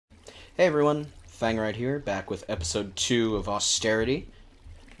Hey everyone, Fangride here, back with episode 2 of Austerity,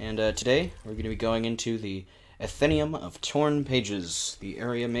 and today we're going to be going into the Athenaeum of Torn Pages, the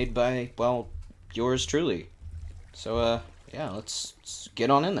area made by, well, yours truly. So, yeah, let's get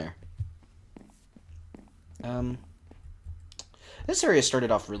on in there. This area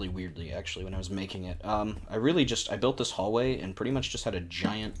started off really weirdly, actually, when I was making it. I built this hallway and pretty much just had a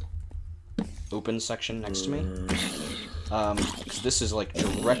giant open section next to me. Because this is like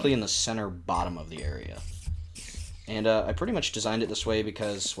directly in the center bottom of the area. And I pretty much designed it this way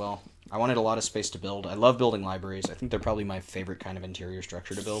because, well, I wanted a lot of space to build. I love building libraries. I think they're probably my favorite kind of interior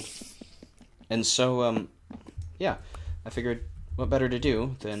structure to build. And so, yeah, I figured what better to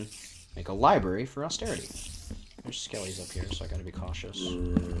do than make a library for Austerity. There's skellies up here, so I gotta be cautious.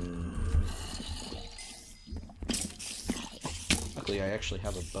 Luckily, I actually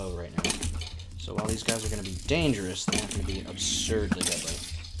have a bow right now. So while these guys are going to be dangerous, they're not going to be absurdly deadly.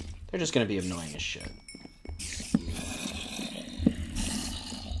 They're just going to be annoying as shit.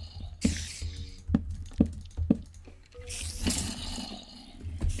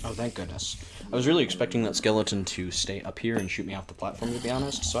 Oh, thank goodness. I was really expecting that skeleton to stay up here and shoot me off the platform, to be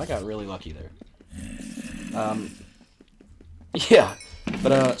honest, so I got really lucky there. Yeah,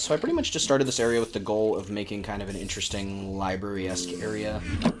 but, so I pretty much just started this area with the goal of making kind of an interesting library-esque area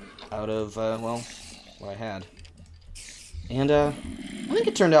out of, well, what I had. And, I think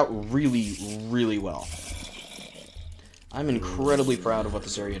it turned out really, really well. I'm incredibly proud of what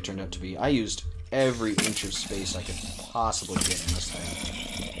this area turned out to be. I used every inch of space I could possibly get in this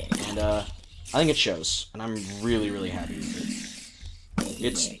thing. And, I think it shows, and I'm really, really happy with it.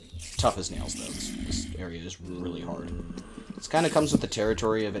 It's tough as nails, though. This area is really hard. This kind of comes with the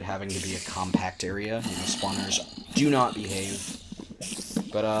territory of it having to be a compact area. You know, spawners do not behave.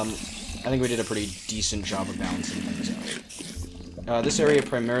 But, I think we did a pretty decent job of balancing things out. This area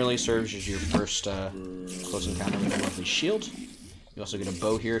primarily serves as your first, close encounter with a lovely shield. You also get a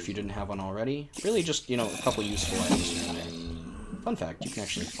bow here if you didn't have one already. Really just, you know, a couple useful items here and there. Fun fact, you can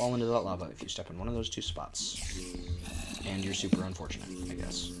actually fall into that lava if you step in one of those two spots. And you're super unfortunate, I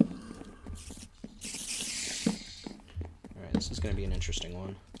guess. Alright, this is going to be an interesting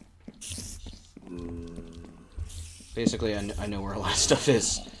one. Basically, I know where a lot of stuff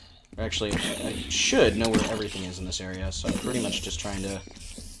is. Actually, I should know where everything is in this area, so I'm pretty much just trying to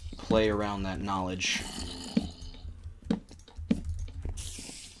play around that knowledge. Like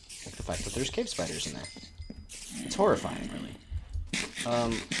the fact that there's cave spiders in there. It's horrifying, really.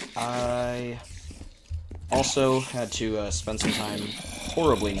 I also had to spend some time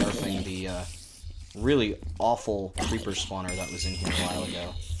horribly nerfing the really awful creeper spawner that was in here a while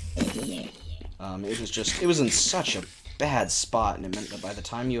ago. It was in such a bad spot, and it meant that by the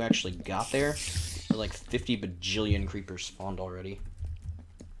time you actually got there, there were like 50 bajillion creepers spawned already.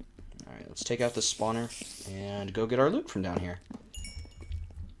 Alright, let's take out this spawner and go get our loot from down here.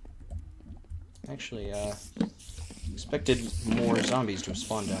 Actually, expected more zombies to have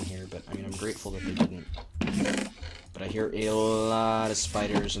spawned down here, but I mean, I'm grateful that they didn't. But I hear a lot of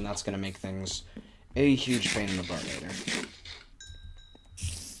spiders, and that's going to make things a huge pain in the butt later.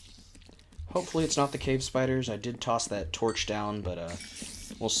 Hopefully it's not the cave spiders. I did toss that torch down, but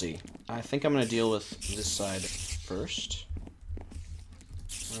we'll see. I think I'm going to deal with this side first.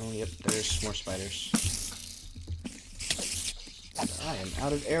 Oh, yep, there's more spiders. I am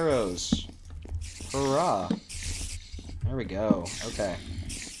out of arrows. Hurrah. There we go. Okay.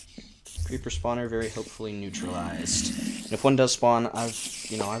 Creeper spawner very hopefully neutralized. And if one does spawn,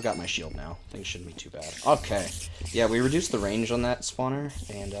 I've got my shield now. Things shouldn't be too bad. Okay. Yeah, we reduced the range on that spawner,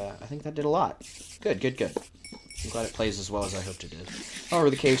 and I think that did a lot. Good, good, good. I'm glad it plays as well as I hoped it did. However,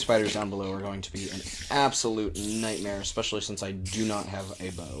 the cave spiders down below are going to be an absolute nightmare, especially since I do not have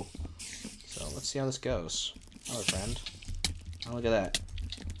a bow. So, let's see how this goes. Hello, friend. Oh, look at that.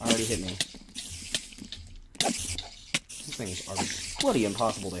 Already hit me. These things are bloody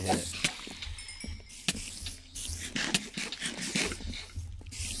impossible to hit.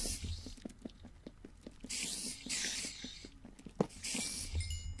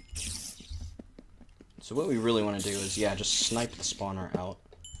 So what we really want to do is, yeah, just snipe the spawner out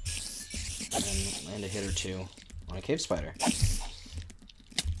and land a hit or two on a cave spider.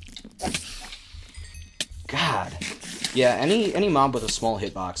 God. Yeah, any mob with a small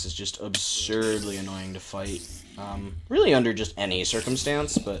hitbox is just absurdly annoying to fight. Really under just any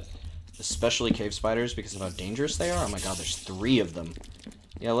circumstance, but especially cave spiders because of how dangerous they are. Oh my god, there's 3 of them.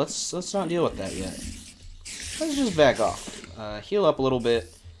 Yeah, let's not deal with that yet. Let's just back off. Heal up a little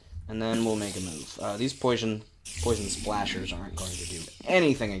bit. And then we'll make a move. These poison splashers aren't going to do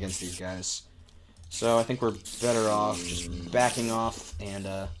anything against these guys. So I think we're better off just backing off and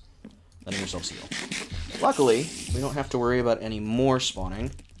letting yourselves heal. Luckily, we don't have to worry about any more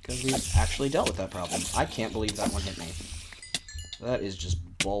spawning, because we've actually dealt with that problem. I can't believe that one hit me. That is just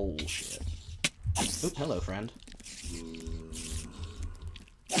bullshit. Oop, hello, friend.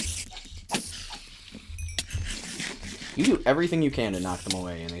 You do everything you can to knock them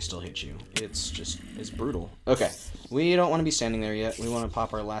away, and they still hit you. It's brutal. Okay, we don't want to be standing there yet. We want to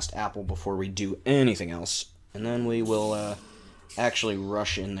pop our last apple before we do anything else. And then we will actually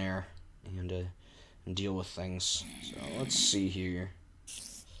rush in there and deal with things. So, let's see here.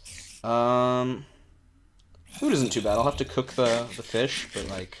 Food isn't too bad. I'll have to cook the fish, but,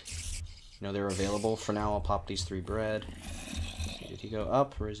 like, you know, they're available. For now, I'll pop these 3 bread. Did he go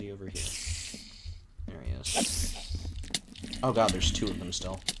up, or is he over here? There he is. Oh god, there's 2 of them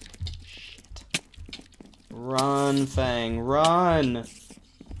still. Shit. Run, Fang, run! Oh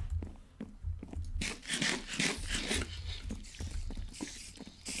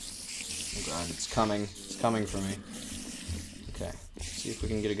god, it's coming. It's coming for me. Okay, see if we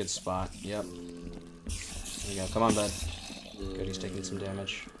can get a good spot. Yep. There we go. Come on, bud. Good, he's taking some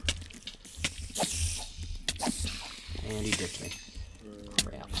damage. And he dipped me.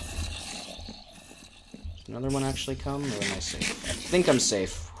 Crap. Another one actually come, or am I safe? I think I'm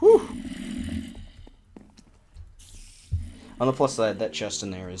safe. Whew! On the plus side, that chest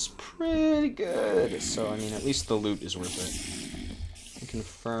in there is pretty good. So, I mean, at least the loot is worth it. I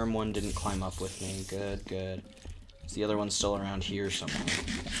confirm one didn't climb up with me. Good, good. Is the other one still around here somewhere?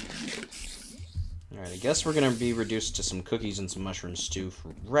 Alright, I guess we're gonna be reduced to some cookies and some mushroom stew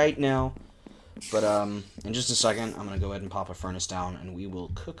for right now. But, in just a second, I'm gonna go ahead and pop a furnace down, and we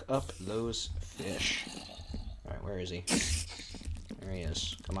will cook up those fish. Alright, where is he? There he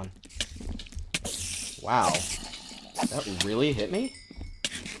is. Come on. Wow. That really hit me?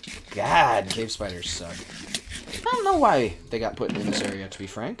 God, cave spiders suck. I don't know why they got put in this area, to be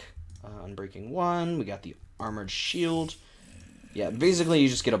frank. Unbreaking 1, we got the armored shield. Yeah, basically you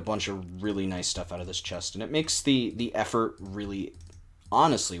just get a bunch of really nice stuff out of this chest, and it makes the effort really,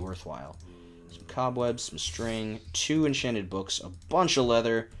 honestly, worthwhile. Some cobwebs, some string, 2 enchanted books, a bunch of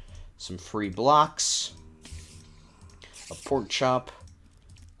leather, some free blocks, a pork chop,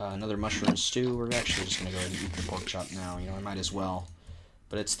 another mushroom stew. We're actually just going to go ahead and eat the pork chop now. You know, I might as well.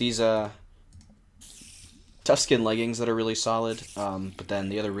 But it's these tough skin leggings that are really solid. But then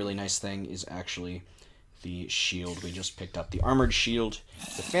the other really nice thing is actually the shield we just picked up. The armored shield.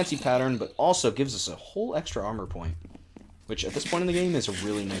 It's a fancy pattern, but also gives us a whole extra armor point, which at this point in the game is a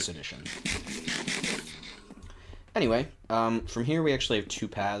really nice addition. Anyway, from here we actually have 2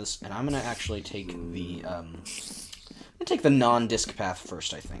 paths, and I'm going to actually take the non-disc path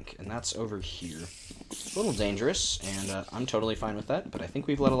first, I think, and that's over here. It's a little dangerous, and I'm totally fine with that, but I think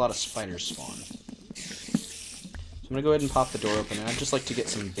we've let a lot of spiders spawn. So I'm going to go ahead and pop the door open, and I'd just like to get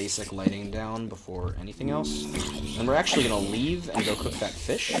some basic lighting down before anything else. And we're actually going to leave and go cook that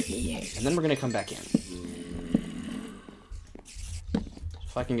fish, and then we're going to come back in. So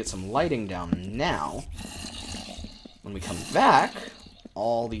if I can get some lighting down now, when we come back,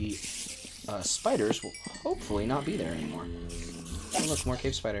 all the spiders will hopefully not be there anymore. Oh look, more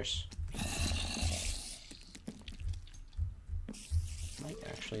cave spiders. Might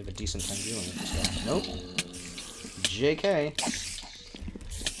actually have a decent time dealing with this guy. Nope. JK.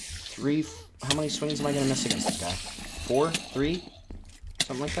 3, how many swings am I going to miss against this guy? 4? 3?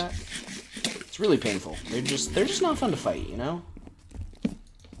 Something like that? It's really painful. They're just not fun to fight, you know?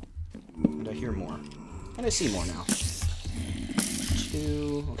 And I hear more. And I see more now.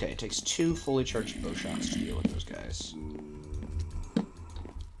 2. Okay, it takes 2 fully charged bow shots to deal with those guys.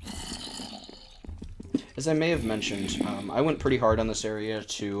 As I may have mentioned, I went pretty hard on this area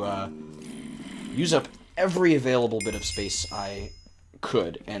to use up every available bit of space I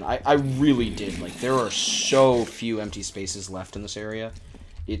could, and I really did. Like, there are so few empty spaces left in this area.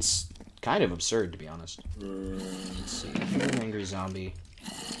 It's kind of absurd, to be honest. Let's see, an angry zombie.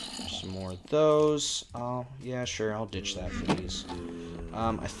 Some more of those. Oh, yeah, sure, I'll ditch that for these.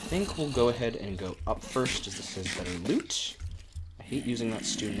 I think we'll go ahead and go up first, as this has better loot. I hate using that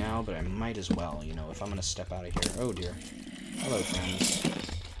stew now, but I might as well, you know, if I'm going to step out of here. Oh, dear. Hello, friends.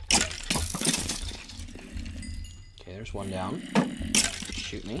 Okay, there's one down.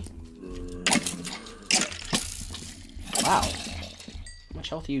 Shoot me. Wow. How much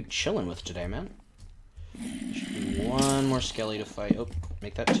health are you chilling with today, man? Should be one more skelly to fight. Oh,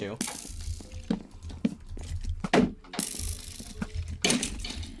 make that 2.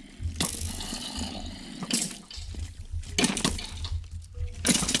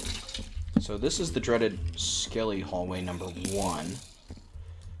 So this is the dreaded skelly hallway number 1,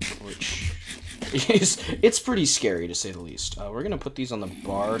 which It's pretty scary, to say the least. We're going to put these on the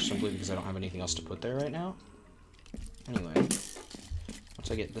bar simply because I don't have anything else to put there right now. Anyway, once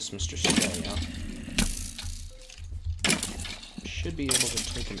I get this Mr. Stay out, should be able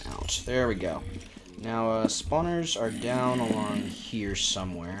to take him out. There we go. Now, spawners are down along here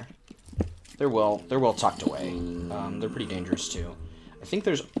somewhere. They're well tucked away. They're pretty dangerous, too. I think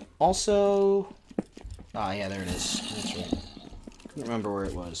there's also... Ah, yeah, there it is. That's right. Couldn't remember where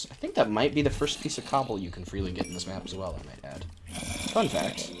it was. I think that might be the first piece of cobble you can freely get in this map as well, I might add. Fun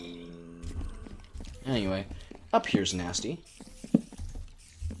fact. Anyway, up here's nasty.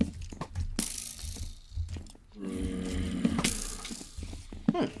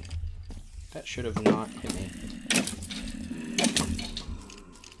 That should have not hit me.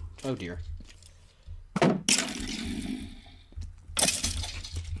 Oh dear.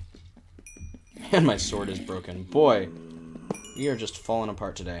 And my sword is broken. Boy, we are just falling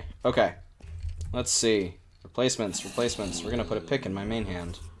apart today. Okay, let's see. Replacements. We're gonna put a pick in my main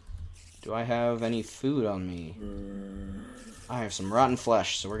hand. Do I have any food on me? I have some rotten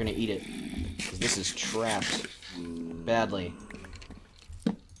flesh, so we're gonna eat it. Because this is trapped badly.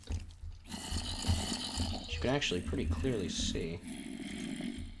 You can actually pretty clearly see.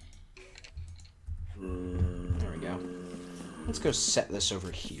 There we go. Let's go set this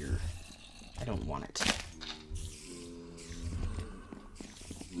over here. I don't want it.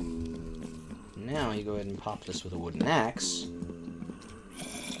 Now you go ahead and pop this with a wooden axe.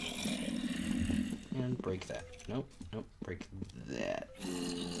 And break that. Nope, break that.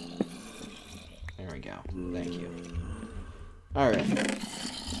 There we go. Thank you. Alright.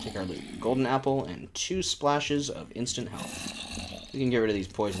 Take our loot. Golden apple and 2 splashes of instant health. We can get rid of these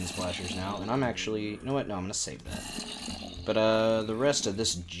poison splashers now, and I'm actually... You know what? No, I'm going to save that. But, the rest of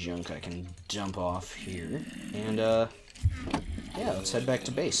this junk I can dump off here. And, yeah, let's head back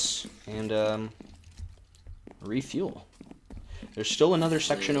to base. And, refuel. There's still another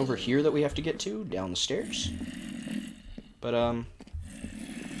section over here that we have to get to, down the stairs. But, I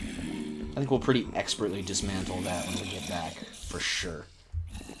think we'll pretty expertly dismantle that when we get back, for sure.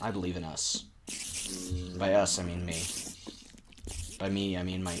 I believe in us. By us, I mean me. By me, I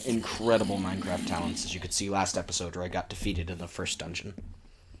mean my incredible Minecraft talents, as you could see last episode where I got defeated in the first dungeon.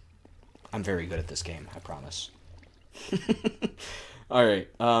 I'm very good at this game, I promise. Alright,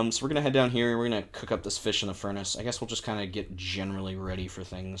 so we're going to head down here, we're going to cook up this fish in the furnace. I guess we'll just kind of get generally ready for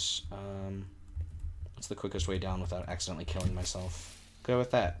things. What's the quickest way down without accidentally killing myself? Go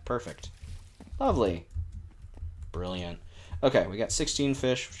with that. Perfect. Lovely. Brilliant. Okay, we got 16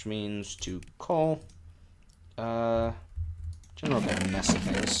 fish, which means 2 coal. General kind of mess of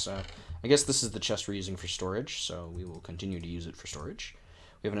things. I guess this is the chest we're using for storage, so we will continue to use it for storage.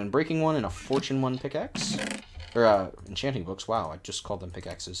 We have an Unbreaking 1 and a Fortune 1 pickaxe. Or, enchanting books. Wow, I just called them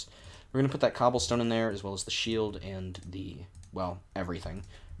pickaxes. We're going to put that cobblestone in there, as well as the shield and the, well, everything.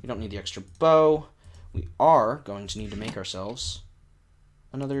 We don't need the extra bow. We are going to need to make ourselves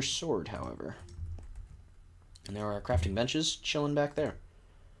another sword, however. And there are our crafting benches chilling back there.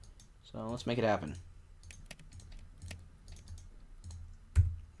 So let's make it happen.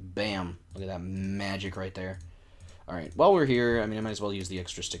 Bam. Look at that magic right there. Alright, while we're here, I mean, I might as well use the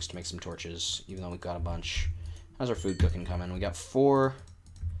extra sticks to make some torches, even though we've got a bunch. How's our food cooking coming? We got 4.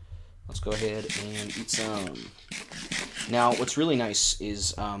 Let's go ahead and eat some. Now, what's really nice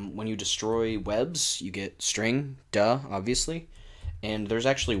is when you destroy webs, you get string. Duh, obviously. And there's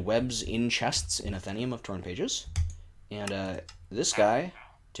actually webs in chests in Athenium of Torn Pages. And this guy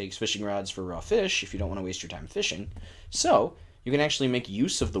takes fishing rods for raw fish if you don't want to waste your time fishing. So, you can actually make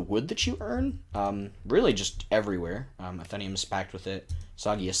use of the wood that you earn, really just everywhere. Athenium's packed with it.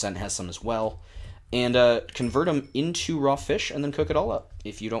 Soggy Ascent has some as well. And convert them into raw fish and then cook it all up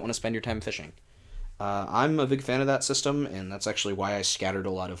if you don't want to spend your time fishing. I'm a big fan of that system, and that's actually why I scattered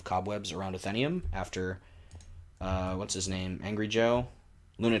a lot of cobwebs around Athenium after, what's his name, Angry Joe?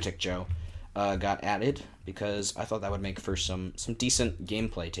 Lunatic Joe got added, because I thought that would make for some decent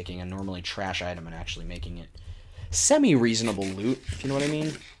gameplay, taking a normally trash item and actually making it semi-reasonable loot, if you know what I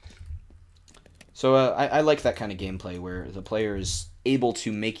mean. So I like that kind of gameplay where the player is able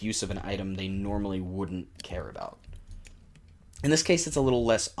to make use of an item they normally wouldn't care about. In this case, it's a little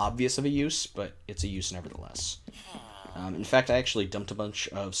less obvious of a use, but it's a use nevertheless. In fact, I actually dumped a bunch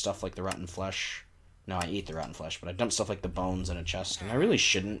of stuff like the rotten flesh. No, I ate the rotten flesh, but I dumped stuff like the bones in a chest, and I really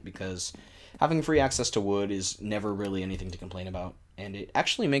shouldn't, because having free access to wood is never really anything to complain about, and it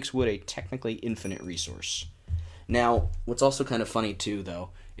actually makes wood a technically infinite resource. Now, what's also kind of funny too, though,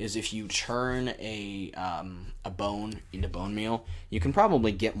 is if you turn a bone into bone meal, you can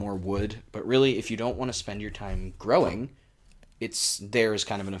probably get more wood, but really, if you don't want to spend your time growing, it's there as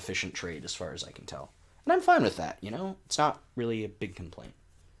kind of an efficient trade as far as I can tell. And I'm fine with that, you know? It's not really a big complaint.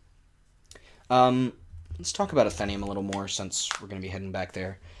 Let's talk about Athenium a little more since we're going to be heading back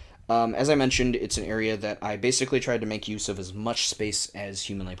there. As I mentioned, it's an area that I basically tried to make use of as much space as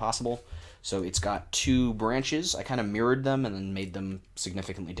humanly possible. So it's got 2 branches. I kind of mirrored them and then made them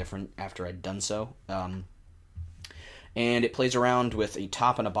significantly different after I'd done so. And it plays around with a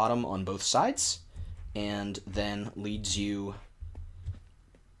top and a bottom on both sides, and then leads you...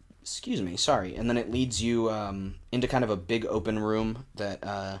 Excuse me, sorry. And then it leads you into kind of a big open room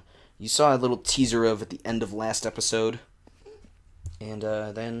that you saw a little teaser of at the end of last episode. And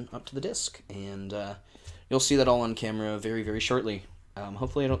then up to the disc. And you'll see that all on camera very, very shortly.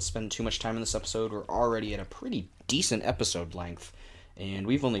 Hopefully I don't spend too much time in this episode. We're already at a pretty decent episode length, and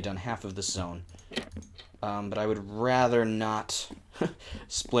we've only done half of this zone. But I would rather not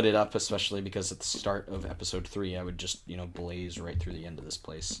split it up, especially because at the start of episode 3 I would just, you know, blaze right through the end of this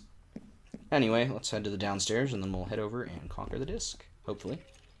place. Anyway, let's head to the downstairs, and then we'll head over and conquer the disc, hopefully.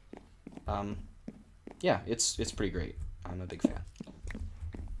 Yeah, it's pretty great. I'm a big fan.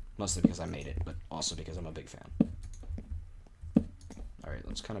 Mostly because I made it, but also because I'm a big fan. Alright,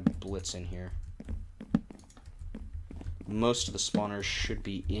 let's kind of blitz in here. Most of the spawners should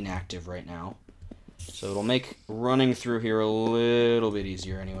be inactive right now, so it'll make running through here a little bit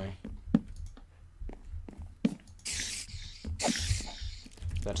easier anyway.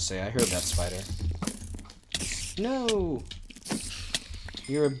 About to say, I heard that spider. No!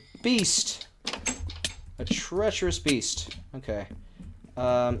 You're a beast! A treacherous beast. Okay.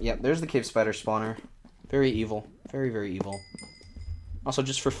 Yeah, there's the cave spider spawner. Very evil. Very, very evil. Also,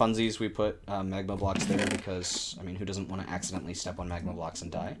 just for funsies, we put magma blocks there because, I mean, who doesn't want to accidentally step on magma blocks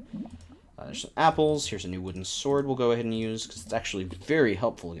and die? There's some apples. Here's a new wooden sword we'll go ahead and use because it's actually very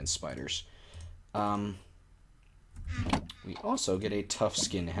helpful against spiders. We also get a tough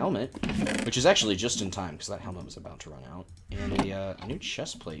skin helmet, which is actually just in time because that helmet was about to run out. And a new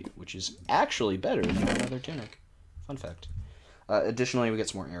chest plate, which is actually better than our other tunic. Fun fact. Additionally, we get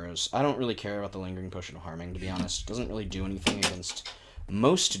some more arrows. I don't really care about the lingering potion of harming, to be honest. It doesn't really do anything against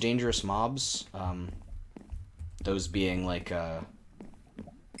most dangerous mobs. Those being like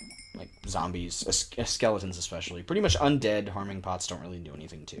zombies, skeletons especially. Pretty much undead harming pots don't really do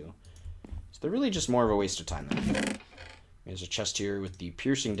anything too. So they're really just more of a waste of time then. There's a chest here with the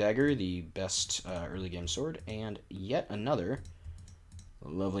piercing dagger, the best early game sword, and yet another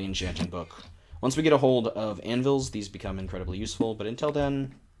lovely enchanting book. Once we get a hold of anvils, these become incredibly useful, but until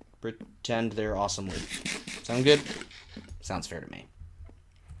then, pretend they're awesome loot. Sound good? Sounds fair to me.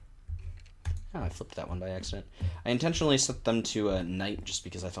 Oh, I flipped that one by accident. I intentionally set them to night just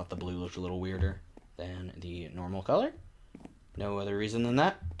because I thought the blue looked a little weirder than the normal color. No other reason than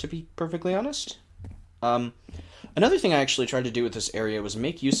that, to be perfectly honest. Another thing I actually tried to do with this area was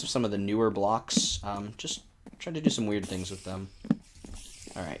make use of some of the newer blocks. Just tried to do some weird things with them.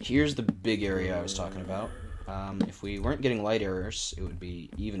 Alright, here's the big area I was talking about. If we weren't getting light errors, it would be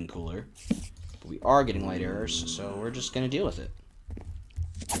even cooler. But we are getting light errors, so we're just going to deal with it.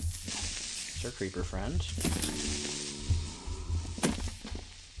 There's our creeper friend.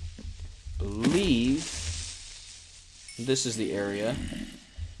 Believe this is the area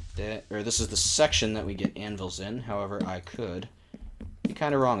that, or this is the section that we get anvils in. However, I could be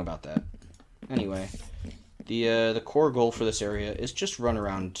kind of wrong about that. Anyway, the core goal for this area is just run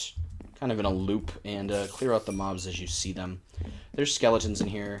around kind of in a loop and clear out the mobs as you see them. There's skeletons in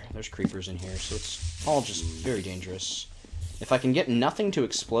here, there's creepers in here, so it's all just very dangerous. If I can get nothing to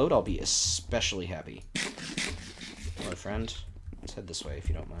explode, I'll be especially happy. Hello, friend. Let's head this way if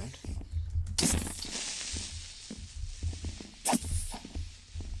you don't mind.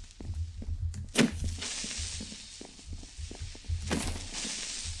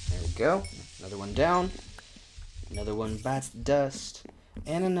 There we go. Another one down. Another one bites the dust.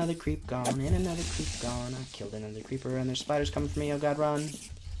 And another creep gone. And another creep gone. I killed another creeper and there's spiders coming for me. Oh god, run.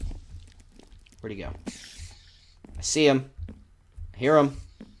 Where'd he go? I see him. I hear him.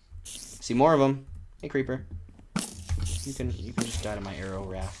 I see more of them. Hey, creeper. You can just die to my arrow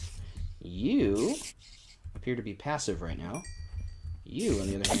wrath. You appear to be passive right now. You, on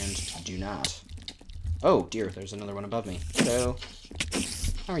the other hand, do not. Oh dear, there's another one above me. Hello.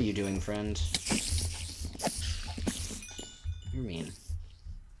 How are you doing, friend? You're mean.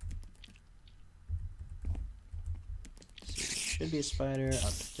 Should be a spider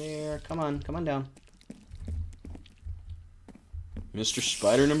up there. Come on down. Mr.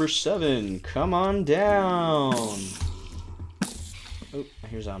 Spider number 7, come on down. Oh, I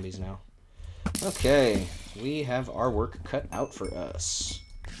hear zombies now. Okay, we have our work cut out for us.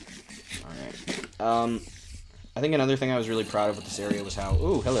 Alright. I think another thing I was really proud of with this area was how...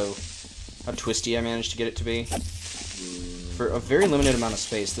 Ooh, hello. How twisty I managed to get it to be. For a very limited amount of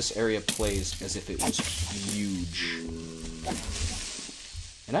space, this area plays as if it was huge.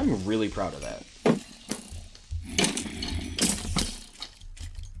 And I'm really proud of that.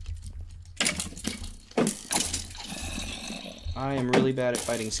 I am really bad at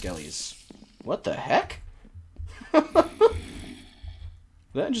fighting skellies. What the heck?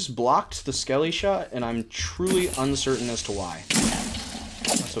 That just blocked the skelly shot, and I'm truly uncertain as to why.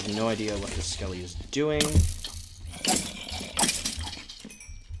 I also have no idea what the skelly is doing.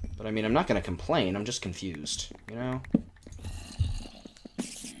 But I mean, I'm not going to complain, I'm just confused, you know?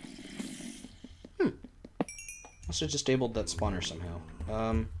 Must have disabled that spawner somehow.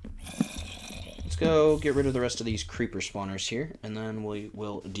 Let's go get rid of the rest of these creeper spawners here, and then we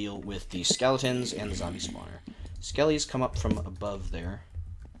will deal with the skeletons and the zombie spawner. Skellies come up from above there.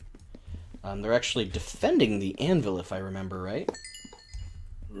 They're actually defending the anvil, if I remember right.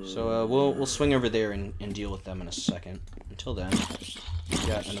 So we'll swing over there and deal with them in a second. Until then, we've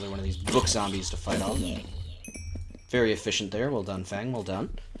got another one of these book zombies to fight off. Very efficient there. Well done, Fang. Well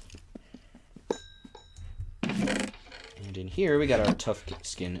done. And in here, we got our tough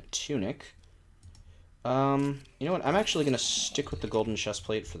skin tunic. You know what? I'm actually going to stick with the golden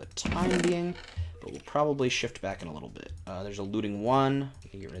chestplate for the time being, but we'll probably shift back in a little bit. There's a looting 1. We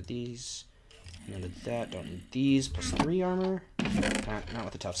can get rid of these. None of that. Don't need these. Plus 3 armor. Not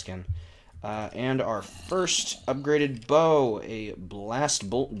with the tough skin. And our first upgraded bow, a blast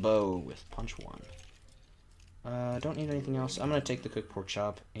bolt bow with punch 1. Don't need anything else. I'm going to take the cooked pork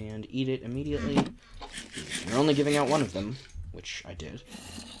chop and eat it immediately. If you're only giving out one of them, which I did,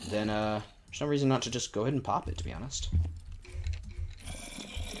 then there's no reason not to just go ahead and pop it, to be honest.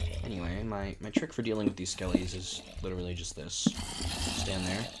 Anyway, my trick for dealing with these skellies is literally just this. Stand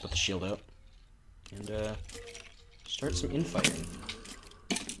there, put the shield out, and start some infighting.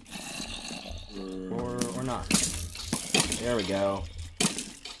 Or not. There we go.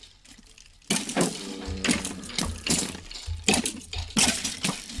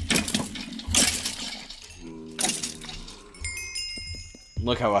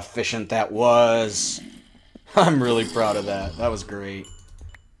 Look how efficient that was. I'm really proud of that. That was great.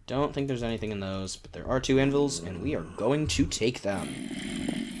 Don't think there's anything in those, but there are 2 anvils, and we are going to take them.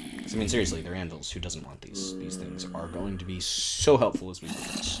 I mean, seriously, they're anvils. Who doesn't want these? These things are going to be so helpful as we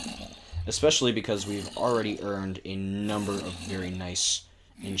progress. Especially because we've already earned a number of very nice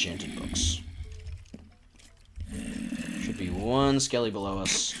enchanted books. Should be 1 skelly below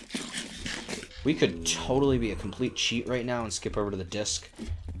us. We could totally be a complete cheat right now and skip over to the disc,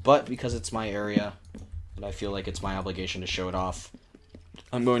 but because it's my area, and I feel like it's my obligation to show it off,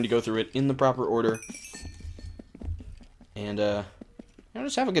 I'm going to go through it in the proper order, and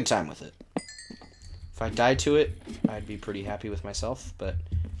just have a good time with it. If I die to it, I'd be pretty happy with myself, but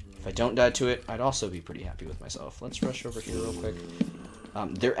if I don't die to it, I'd also be pretty happy with myself. Let's rush over here real quick.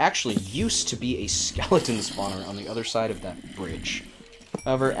 There actually used to be a skeleton spawner on the other side of that bridge.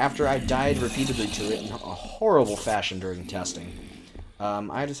 However, after I died repeatedly to it in a horrible fashion during testing,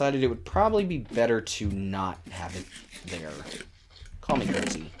 I decided it would probably be better to not have it there. Call me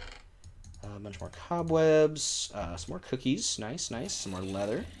crazy. A bunch more cobwebs, some more cookies, nice, nice, some more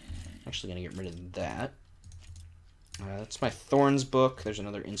leather. I'm actually going to get rid of that. That's my Thorns book. There's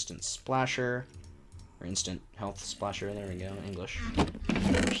another instant splasher, or instant health splasher, there we go, in English.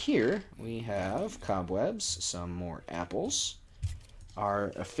 Over here, we have cobwebs, some more apples,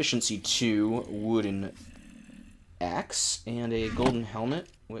 our efficiency 2 wooden axe, and a golden helmet,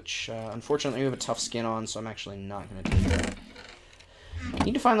 which unfortunately we have a tough skin on, so I'm actually not going to take that.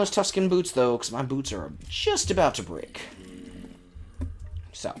 Need to find those tough skin boots though, because my boots are just about to break.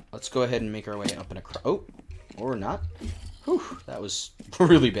 So let's go ahead and make our way up and across. Oh, or not. Whew, that was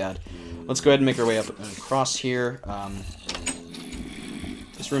really bad. Let's go ahead and make our way up and across here.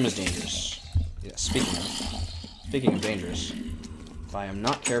 This room is dangerous. Yeah, speaking of dangerous, if I am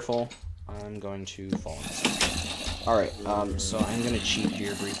not careful, I'm going to fall in this. Alright, so I'm going to cheat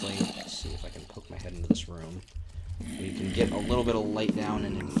here briefly. Let's see if I can poke my head into this room. We can get a little bit of light down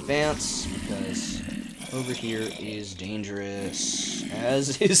in advance, because over here is dangerous,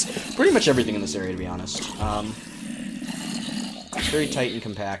 as is pretty much everything in this area, to be honest. Very tight and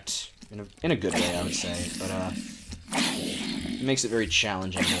compact, in a good way, I would say, but it makes it very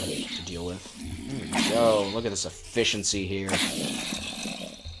challenging to deal with. There we go. Look at this efficiency here.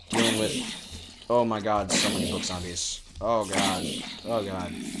 Dealing with, oh my god, so many book zombies. Oh god. Oh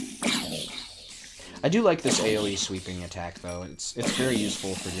god. I do like this AoE sweeping attack, though. It's very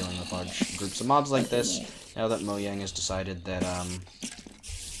useful for dealing with large groups of mobs like this, now that Mojang has decided that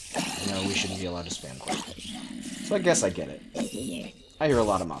You know, we shouldn't be allowed to spam Quake. So I guess I get it. I hear a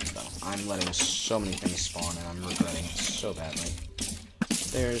lot of mobs, though. I'm letting so many things spawn, and I'm regretting it so badly.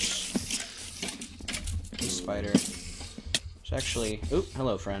 There's a spider. There's actually... Oop,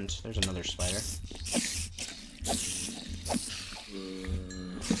 hello, friend. There's another spider.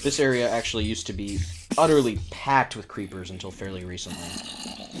 This area actually used to be utterly packed with creepers until fairly recently.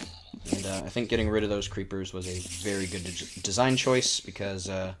 And I think getting rid of those creepers was a very good design choice, because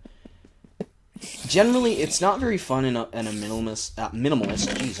generally it's not very fun in a minimalist,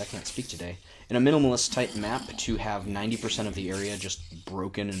 jeez, I can't speak today, in a minimalist type map to have 90% of the area just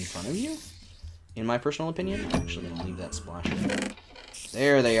broken in front of you, in my personal opinion. Actually, I'm gonna leave that splash there.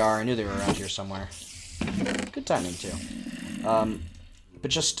 There they are. I knew they were around here somewhere. Good timing, too. But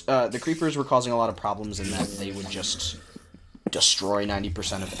just, the creepers were causing a lot of problems in that they would just destroy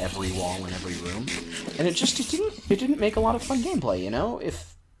 90% of every wall in every room. And it didn't make a lot of fun gameplay, you know?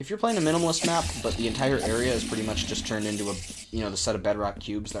 If you're playing a minimalist map, but the entire area is pretty much just turned into the set of bedrock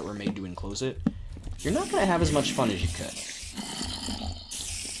cubes that were made to enclose it, you're not going to have as much fun as you could.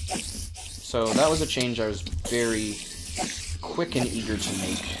 So that was a change I was very quick and eager to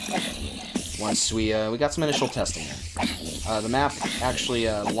make once we got some initial testing in. The map actually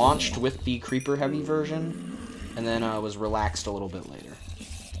launched with the creeper-heavy version, and then was relaxed a little bit later.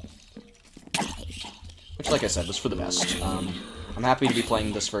 Which, like I said, was for the best. I'm happy to be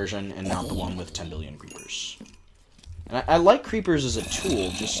playing this version and not the one with 10 billion creepers. And I like creepers as a tool,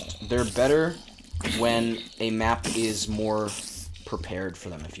 just they're better when a map is more prepared for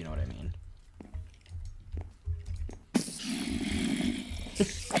them, if you know what I mean.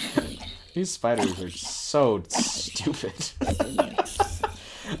 These spiders are so stupid.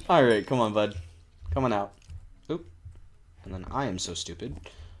 Alright, come on, bud. Come on out. Oop. And then I am so stupid.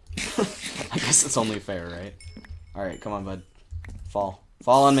 I guess it's only fair, right? Alright, come on, bud. Fall.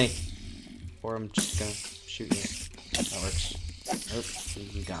 Fall on me! Or I'm just gonna shoot you. That works. Oop,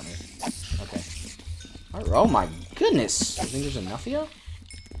 you got me. Okay. Alright, oh my goodness! You think there's enough of you?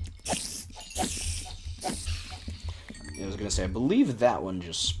 I was gonna say, I believe that one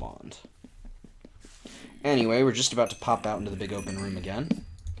just spawned. Anyway, we're just about to pop out into the big open room again.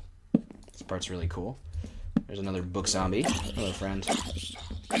 This part's really cool. There's another book zombie. Hello, friend.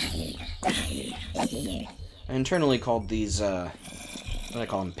 I internally called these, what do I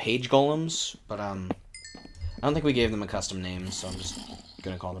call them? Page golems, but, I don't think we gave them a custom name, so I'm just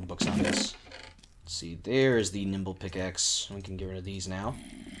gonna call them book zombies. Let's see, there's the nimble pickaxe. We can get rid of these now.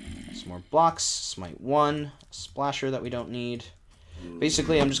 Some more blocks, smite 1, a splasher that we don't need.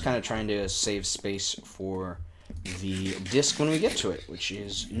 Basically, I'm just kind of trying to save space for the disc when we get to it, which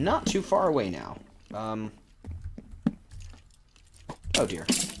is not too far away now. Oh dear,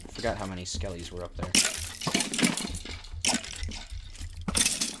 I forgot how many skellies were up there.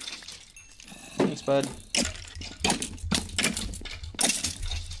 Thanks, bud.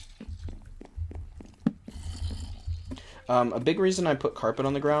 A big reason I put carpet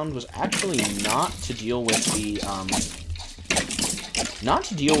on the ground was actually not to deal with the,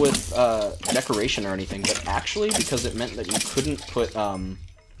 decoration or anything, but actually because it meant that you couldn't put,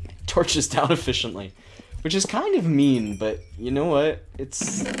 torches down efficiently. Which is kind of mean, but you know what?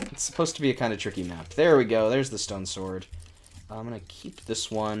 It's supposed to be a kind of tricky map. There we go, there's the stone sword. I'm gonna keep this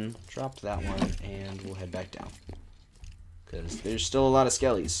one, drop that one, and we'll head back down. Because there's still a lot of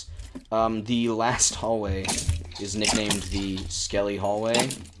skellies. The last hallway is nicknamed the Skelly Hallway,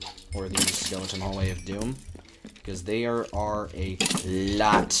 or the Skeleton Hallway of Doom, because there are a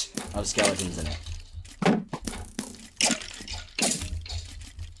lot of skeletons in it.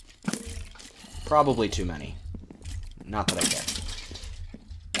 Probably too many. Not that I care.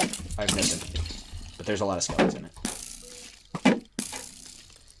 I have no sympathy. But there's a lot of skellies in it.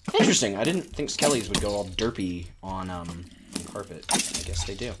 Interesting, I didn't think skellies would go all derpy on carpet. I guess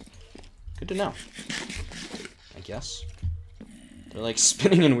they do. Good to know. I guess. They're like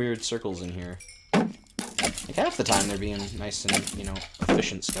spinning in weird circles in here. Like half the time they're being nice and, you know,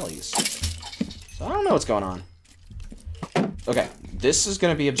 efficient skellies. So I don't know what's going on. Okay, this is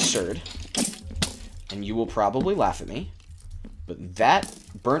gonna be absurd. And you will probably laugh at me. But that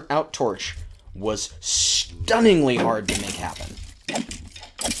burnt out torch was stunningly hard to make happen.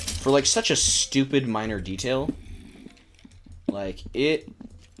 For like such a stupid minor detail. Like it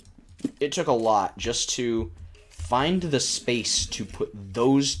took a lot just to find the space to put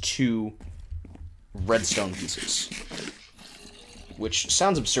those two redstone pieces. Which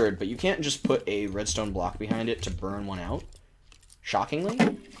sounds absurd, but you can't just put a redstone block behind it to burn one out. Shockingly.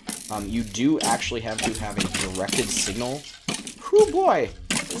 You do actually have to have a directed signal. Whoo boy!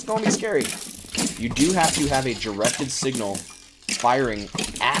 It's gonna be scary. You do have to have a directed signal firing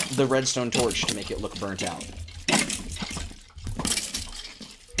at the redstone torch to make it look burnt out.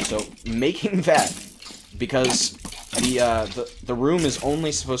 So making that, because the room is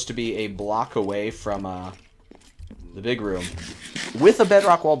only supposed to be a block away from the big room, with a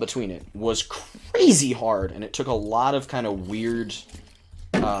bedrock wall between it, was crazy hard, and it took a lot of kind of weird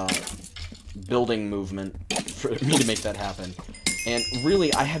building movement for me to make that happen. And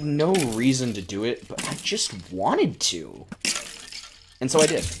really, I had no reason to do it, but I just wanted to. And so I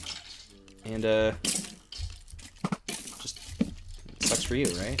did. And, just sucks for you,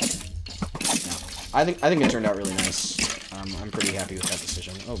 right? No. I think it turned out really nice. I'm pretty happy with that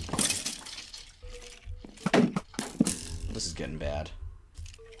decision. Oh, boy. This is getting bad.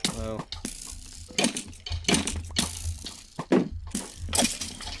 Hello.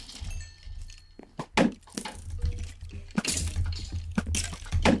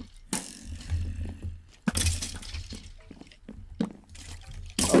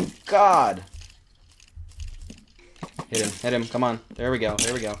 God! Hit him, come on. There we go,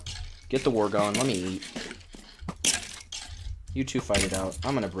 Get the war going, let me eat. You two fight it out.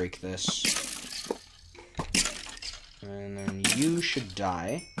 I'm gonna break this. And then you should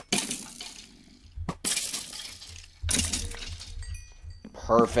die.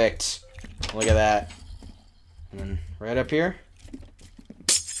 Perfect. Look at that. And then right up here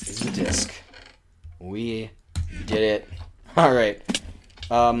is the disc. We did it. Alright.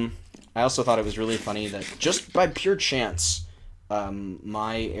 I also thought it was really funny that just by pure chance,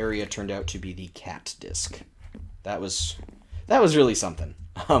 my area turned out to be the cat disc. That was really something.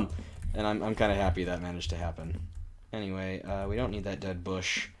 And I'm kind of happy that managed to happen. Anyway, we don't need that dead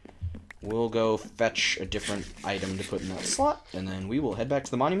bush. We'll go fetch a different item to put in that slot, and then we will head back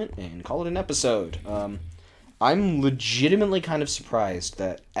to the monument and call it an episode. I'm legitimately kind of surprised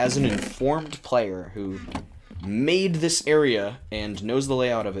that as an informed player who made this area and knows the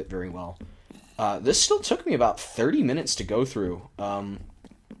layout of it very well, this still took me about 30 minutes to go through. I'm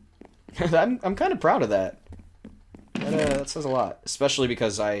kind of proud of that. That says a lot, especially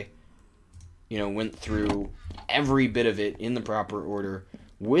because I, went through every bit of it in the proper order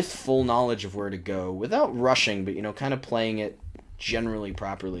with full knowledge of where to go, without rushing, but kind of playing it generally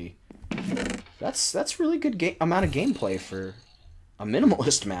properly. That's really good amount of gameplay for a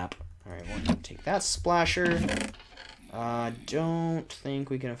minimalist map. Alright, we'll take that splasher. I don't think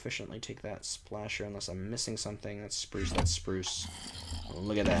we can efficiently take that splasher unless I'm missing something. That's spruce. Oh,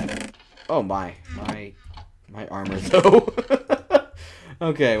 look at that. Oh my armor though.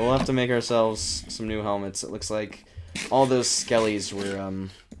 Okay, we'll have to make ourselves some new helmets. It looks like all those skellies were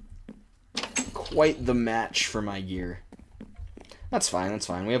quite the match for my gear. That's fine.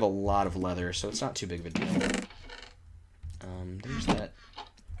 We have a lot of leather, so it's not too big of a deal. There's that.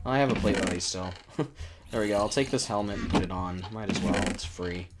 I have a plate body still. There we go. I'll take this helmet and put it on. Might as well. It's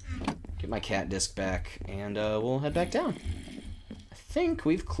free. Get my cat disc back, and we'll head back down. I think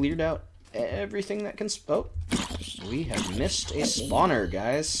we've cleared out everything that can... Oh, we have missed a spawner,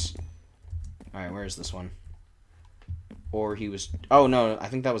 guys. Alright, where is this one? Or he was... Oh, no, I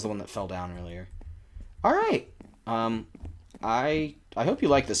think that was the one that fell down earlier. Alright. I hope you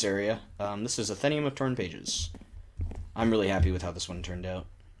like this area. This is Athenium of Torn Pages. I'm really happy with how this one turned out.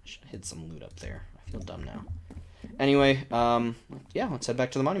 Should have hid some loot up there. I feel dumb now. Anyway, yeah, let's head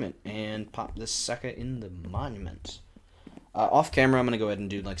back to the monument and pop this sucker in the monument. Off camera, I'm going to go ahead and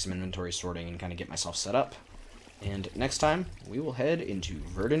do like some inventory sorting and kind of get myself set up. And next time, we will head into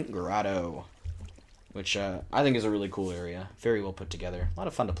Verdant Grotto, which I think is a really cool area. Very well put together. A lot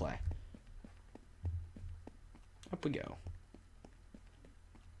of fun to play. Up we go.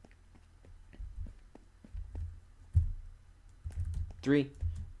 Three,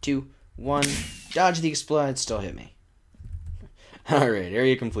 2, 1, dodge the explode, still hit me. Alright,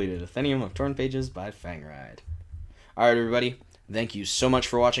 area completed. Athenium of Torn Pages by Fangride. Alright, everybody, thank you so much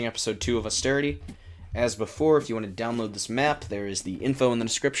for watching episode 2 of Austerity. As before, if you want to download this map, there is the info in the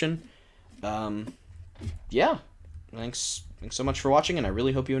description. Yeah, thanks so much for watching, and I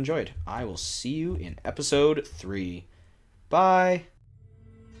really hope you enjoyed. I will see you in episode 3. Bye!